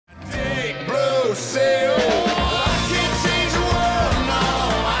go sail. I can't change the world, no,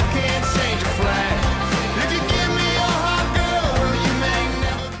 I can't change a flag. If you give me your heart, girl, well, you may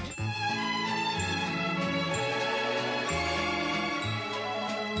never.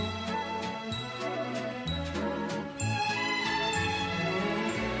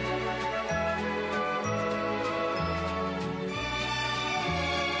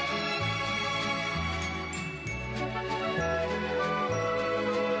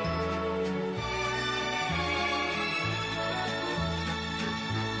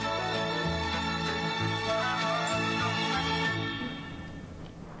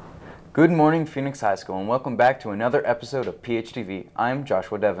 Good morning, Phoenix High School, and welcome back to another episode of PHTV. I'm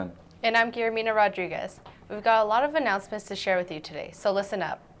Joshua Devon. And I'm Guillermina Rodriguez. We've got a lot of announcements to share with you today, so listen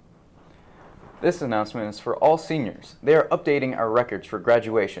up. This announcement is for all seniors. They are updating our records for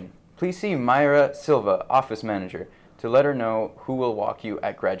graduation. Please see Myra Silva, office manager, to let her know who will walk you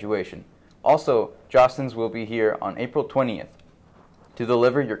at graduation. Also, Jostens will be here on April 20th to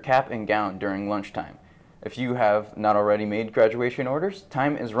deliver your cap and gown during lunchtime. If you have not already made graduation orders,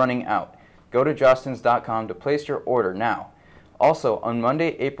 time is running out. Go to jostens.com to place your order now. Also, on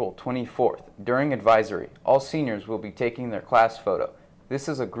Monday, April 24th, during advisory, all seniors will be taking their class photo. This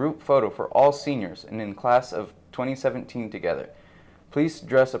is a group photo for all seniors and in class of 2017 together. Please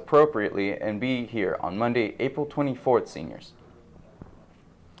dress appropriately and be here on Monday, April 24th, seniors.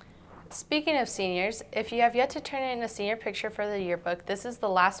 Speaking of seniors, if you have yet to turn in a senior picture for the yearbook, this is the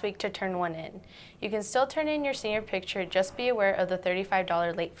last week to turn one in. You can still turn in your senior picture, just be aware of the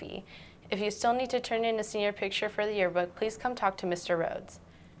 $35 late fee. If you still need to turn in a senior picture for the yearbook, please come talk to Mr. Rhodes.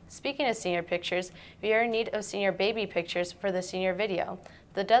 Speaking of senior pictures, we are in need of senior baby pictures for the senior video.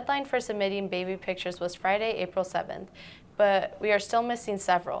 The deadline for submitting baby pictures was Friday, April 7th, but we are still missing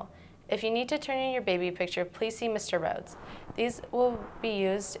several. If you need to turn in your baby picture, please see Mr. Rhodes. These will be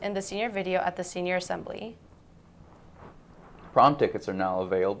used in the senior video at the senior assembly. Prom tickets are now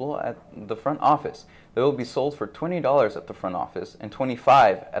available at the front office. They will be sold for $20 at the front office and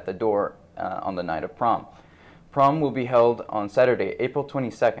 $25 at the door on the night of prom. Prom will be held on Saturday, April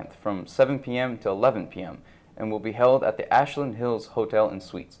 22nd from 7 p.m. to 11 p.m. and will be held at the Ashland Hills Hotel and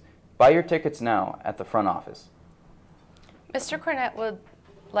Suites. Buy your tickets now at the front office. Mr. Cornett would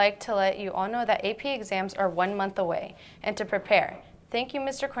like to let you all know that AP exams are 1 month away and to prepare. Thank you,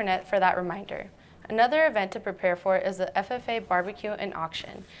 Mr. Cornett, for that reminder. Another event to prepare for is the FFA barbecue and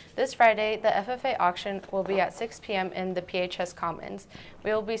auction. This Friday, the FFA auction will be at 6 p.m. in the PHS Commons.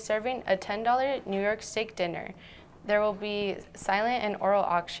 We will be serving a $10 New York steak dinner. There will be silent and oral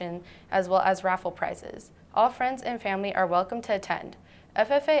auction as well as raffle prizes. All friends and family are welcome to attend.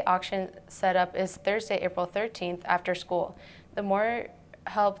 FFA auction setup is Thursday, April 13th after school. The more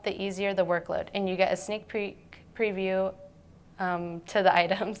help, the easier the workload, and you get a sneak preview to the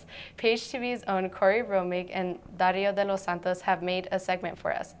items. PHTV's own Corey Romig and Dario de los Santos have made a segment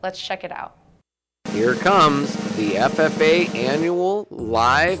for us. Let's check it out. Here comes the FFA annual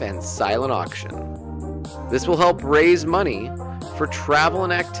live and silent auction. This will help raise money for travel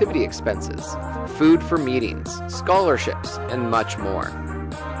and activity expenses, food for meetings, scholarships, and much more.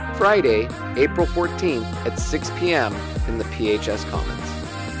 Friday, April 14th at 6 p.m. in the PHS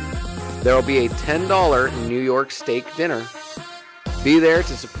Commons. There will be a $10 New York steak dinner. Be there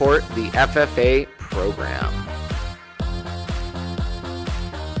to support the FFA program.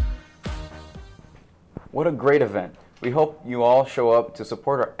 What a great event. We hope you all show up to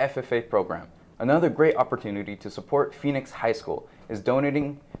support our FFA program. Another great opportunity to support Phoenix High School is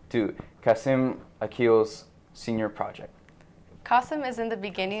donating to Kasim Akil's senior project. Qasim is in the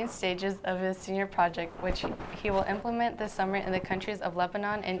beginning stages of his senior project, which he will implement this summer in the countries of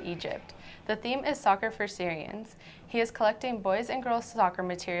Lebanon and Egypt. The theme is Soccer for Syrians. He is collecting boys and girls soccer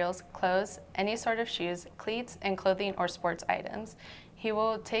materials, clothes, any sort of shoes, cleats, and clothing or sports items. He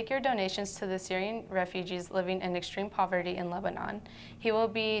will take your donations to the Syrian refugees living in extreme poverty in Lebanon. He will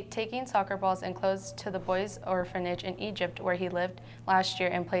be taking soccer balls and clothes to the boys' orphanage in Egypt, where he lived last year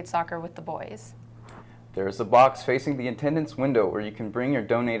and played soccer with the boys. There is a box facing the attendance window where you can bring your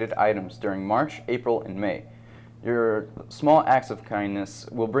donated items during March, April, and May. Your small acts of kindness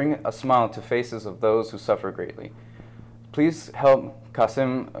will bring a smile to faces of those who suffer greatly. Please help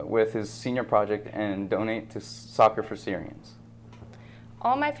Qasim with his senior project and donate to Soccer for Syrians.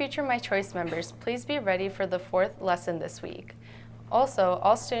 All my future My Choice members, please be ready for the 4th lesson this week. Also,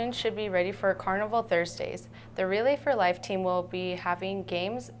 all students should be ready for Carnival Thursdays. The Relay for Life team will be having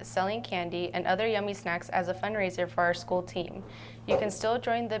games, selling candy, and other yummy snacks as a fundraiser for our school team. You can still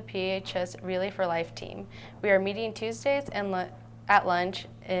join the PHS Relay for Life team. We are meeting Tuesdays and at lunch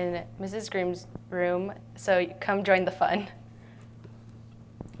in Mrs. Grimm's room, so come join the fun.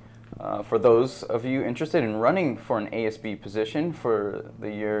 For those of you interested in running for an ASB position for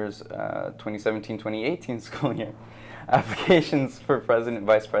the years 2017-2018 school year, applications for president,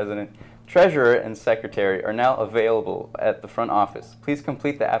 vice president, treasurer, and secretary are now available at the front office. Please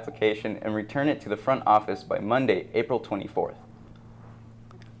complete the application and return it to the front office by Monday, April 24th.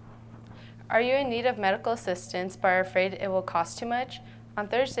 Are you in need of medical assistance but are afraid it will cost too much? On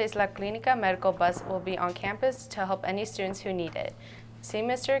Thursdays, La Clínica Medical Bus will be on campus to help any students who need it. See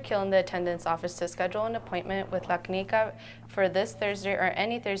Mr. Akil in the attendance office to schedule an appointment with La Clínica for this Thursday or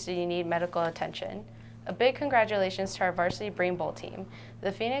any Thursday you need medical attention. A big congratulations to our varsity Brain Bowl team.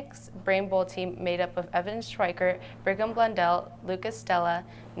 The Phoenix Brain Bowl team, made up of Evan Schweikert, Brigham Blundell, Lucas Stella,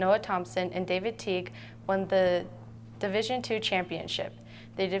 Noah Thompson, and David Teague, won the Division II championship.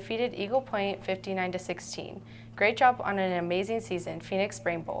 They defeated Eagle Point 59-16. Great job on an amazing season, Phoenix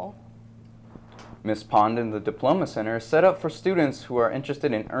Brain Bowl. Miss Pond in the Diploma Center is set up for students who are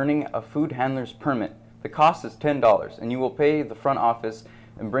interested in earning a food handler's permit. The cost is $10, and you will pay the front office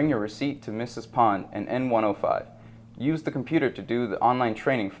and bring your receipt to Mrs. Pond and N105. Use the computer to do the online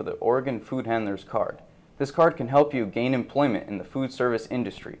training for the Oregon Food Handler's Card. This card can help you gain employment in the food service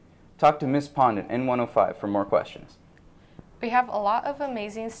industry. Talk to Miss Pond and N105 for more questions. We have a lot of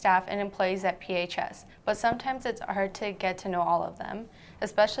amazing staff and employees at PHS, but sometimes it's hard to get to know all of them,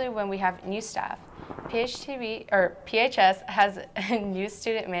 especially when we have new staff. PHS has a new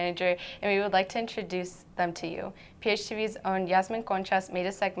student manager, and we would like to introduce them to you. PHTV's own Yasmin Conchas made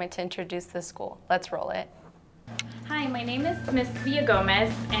a segment to introduce the school. Let's roll it. Hi, my name is Miss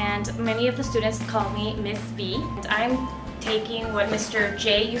Villagomez, and many of the students call me Miss V. And I'm taking what Mr.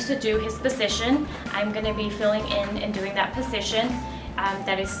 J used to do, his position. I'm going to be filling in and doing that position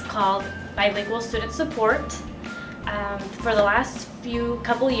that is called Bilingual Student Support. For the last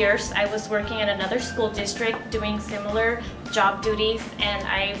couple years, I was working at another school district doing similar job duties, and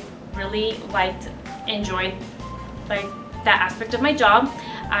I really enjoyed that aspect of my job.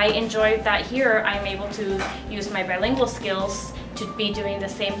 I enjoyed that here I'm able to use my bilingual skills to be doing the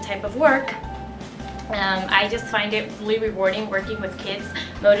same type of work. I just find it really rewarding working with kids,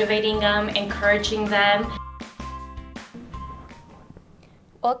 motivating them, encouraging them.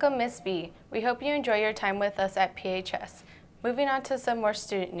 Welcome, Miss B. We hope you enjoy your time with us at PHS. Moving on to some more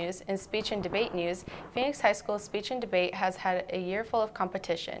student news and speech and debate news, Phoenix High School Speech and Debate has had a year full of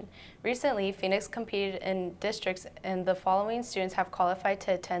competition. Recently, Phoenix competed in districts, and the following students have qualified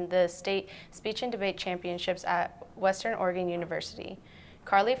to attend the State Speech and Debate Championships at Western Oregon University.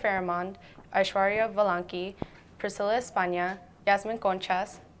 Carly Fairmont, Aishwarya Valanki, Priscilla Espana, Yasmin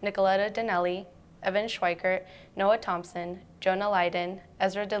Conchas, Nicoletta Dinelli, Evan Schweikert, Noah Thompson, Jonah Leiden,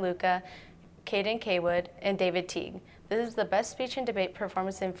 Ezra DeLuca, Caden Kaywood, and David Teague. This is the best speech and debate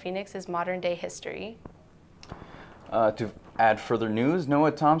performance in Phoenix's modern-day history. To add further news,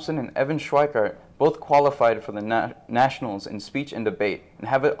 Noah Thompson and Evan Schweikert both qualified for the Nationals in speech and debate and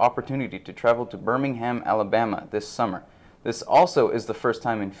have an opportunity to travel to Birmingham, Alabama this summer. This also is the first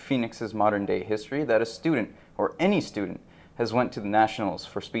time in Phoenix's modern-day history that a student, or any student, has went to the Nationals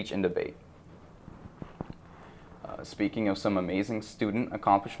for speech and debate. Speaking of some amazing student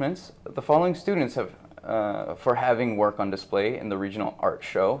accomplishments, the following students have for having work on display in the Regional Art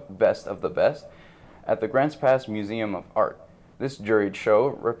Show, Best of the Best, at the Grants Pass Museum of Art. This juried show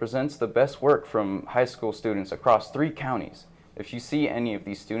represents the best work from high school students across 3 counties. If you see any of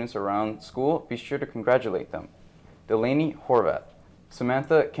these students around school, be sure to congratulate them. Delaney Horvath,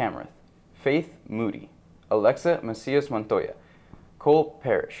 Samantha Camerath, Faith Moody, Alexa Macias Montoya, Cole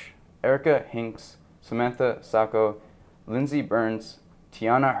Parrish, Erica Hinks, Samantha Sacco, Lindsay Burns,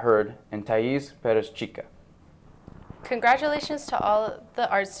 Tiana Hurd, and Thais Perez-Chica. Congratulations to all the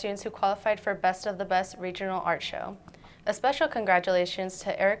art students who qualified for Best of the Best Regional Art Show. A special congratulations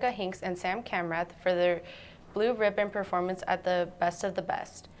to Erica Hinks and Sam Camrath for their blue ribbon performance at the Best of the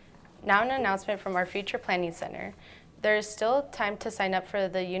Best. Now an announcement from our Future Planning Center. There is still time to sign up for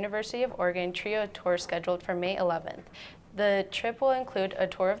the University of Oregon Trio Tour scheduled for May 11th. The trip will include a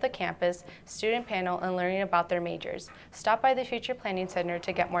tour of the campus, student panel, and learning about their majors. Stop by the Future Planning Center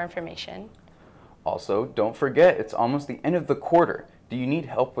to get more information. Also, don't forget, it's almost the end of the quarter. Do you need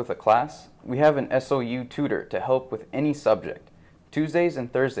help with a class? We have an SOU tutor to help with any subject. Tuesdays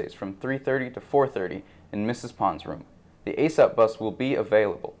and Thursdays from 3:30 to 4:30 in Mrs. Pond's room. The ASAP bus will be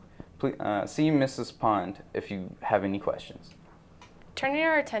available. Please, see Mrs. Pond if you have any questions. Turning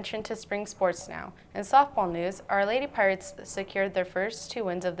our attention to spring sports now. In softball news, our Lady Pirates secured their first 2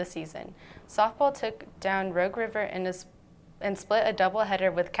 wins of the season. Softball took down Rogue River and split a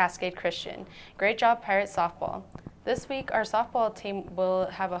doubleheader with Cascade Christian. Great job, Pirates softball. This week, our softball team will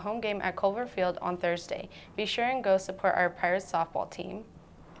have a home game at Culver Field on Thursday. Be sure and go support our Pirates softball team.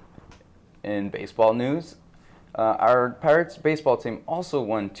 In baseball news, our Pirates baseball team also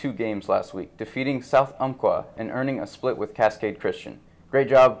won 2 games last week, defeating South Umpqua and earning a split with Cascade Christian. Great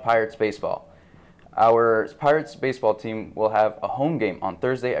job, Pirates baseball. Our Pirates baseball team will have a home game on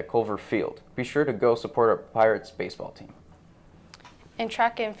Thursday at Culver Field. Be sure to go support our Pirates baseball team. In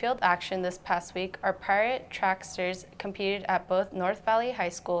track and field action this past week, our Pirate tracksters competed at both North Valley High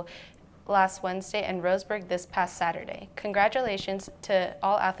School last Wednesday and Roseburg this past Saturday. Congratulations to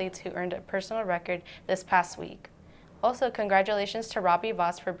all athletes who earned a personal record this past week. Also, congratulations to Robbie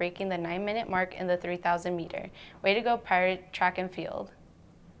Voss for breaking the 9-minute mark in the 3,000 meter. Way to go, Pirate track and field.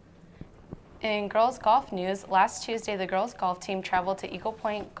 In girls golf news, last Tuesday the girls golf team traveled to Eagle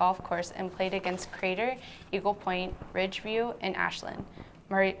Point Golf Course and played against Crater, Eagle Point, Ridgeview, and Ashland.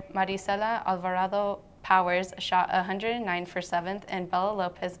 Maricela Alvarado Powers shot 109 for 7th and Bella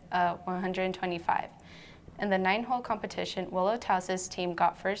Lopez 125. In the 9-hole competition, Willow Tause's team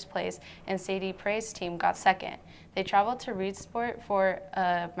got first place and Sadie Prey's team got second. They traveled to Reedsport for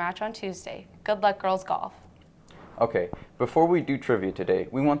a match on Tuesday. Good luck, girls golf. Okay, before we do trivia today,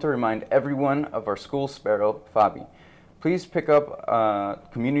 we want to remind everyone of our school sparrow, Fabi. Please pick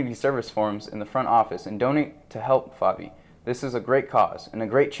up community service forms in the front office and donate to help Fabi. This is a great cause and a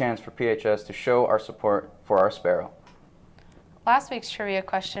great chance for PHS to show our support for our sparrow. Last week's trivia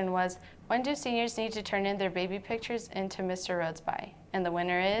question was, when do seniors need to turn in their baby pictures into Mr. Rhodes by? And the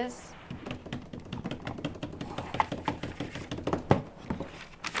winner is...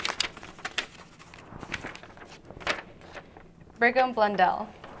 Brigham Blundell.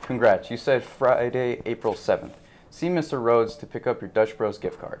 Congrats, you said Friday, April 7th. See Mr. Rhodes to pick up your Dutch Bros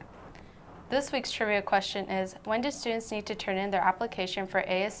gift card. This week's trivia question is, when do students need to turn in their application for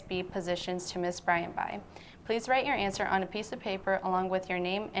ASB positions to Ms. Bryan by? Please write your answer on a piece of paper along with your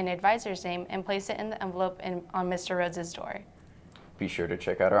name and advisor's name and place it in the envelope on Mr. Rhodes' door. Be sure to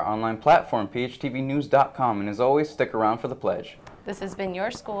check out our online platform, phtvnews.com, and as always, stick around for the pledge. This has been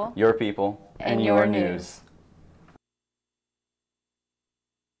your school, Your people, and your news.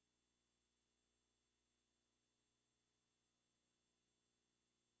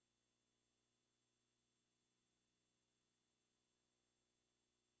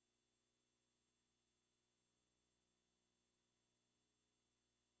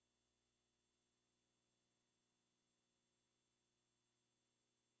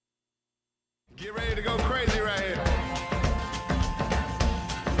 Get ready to go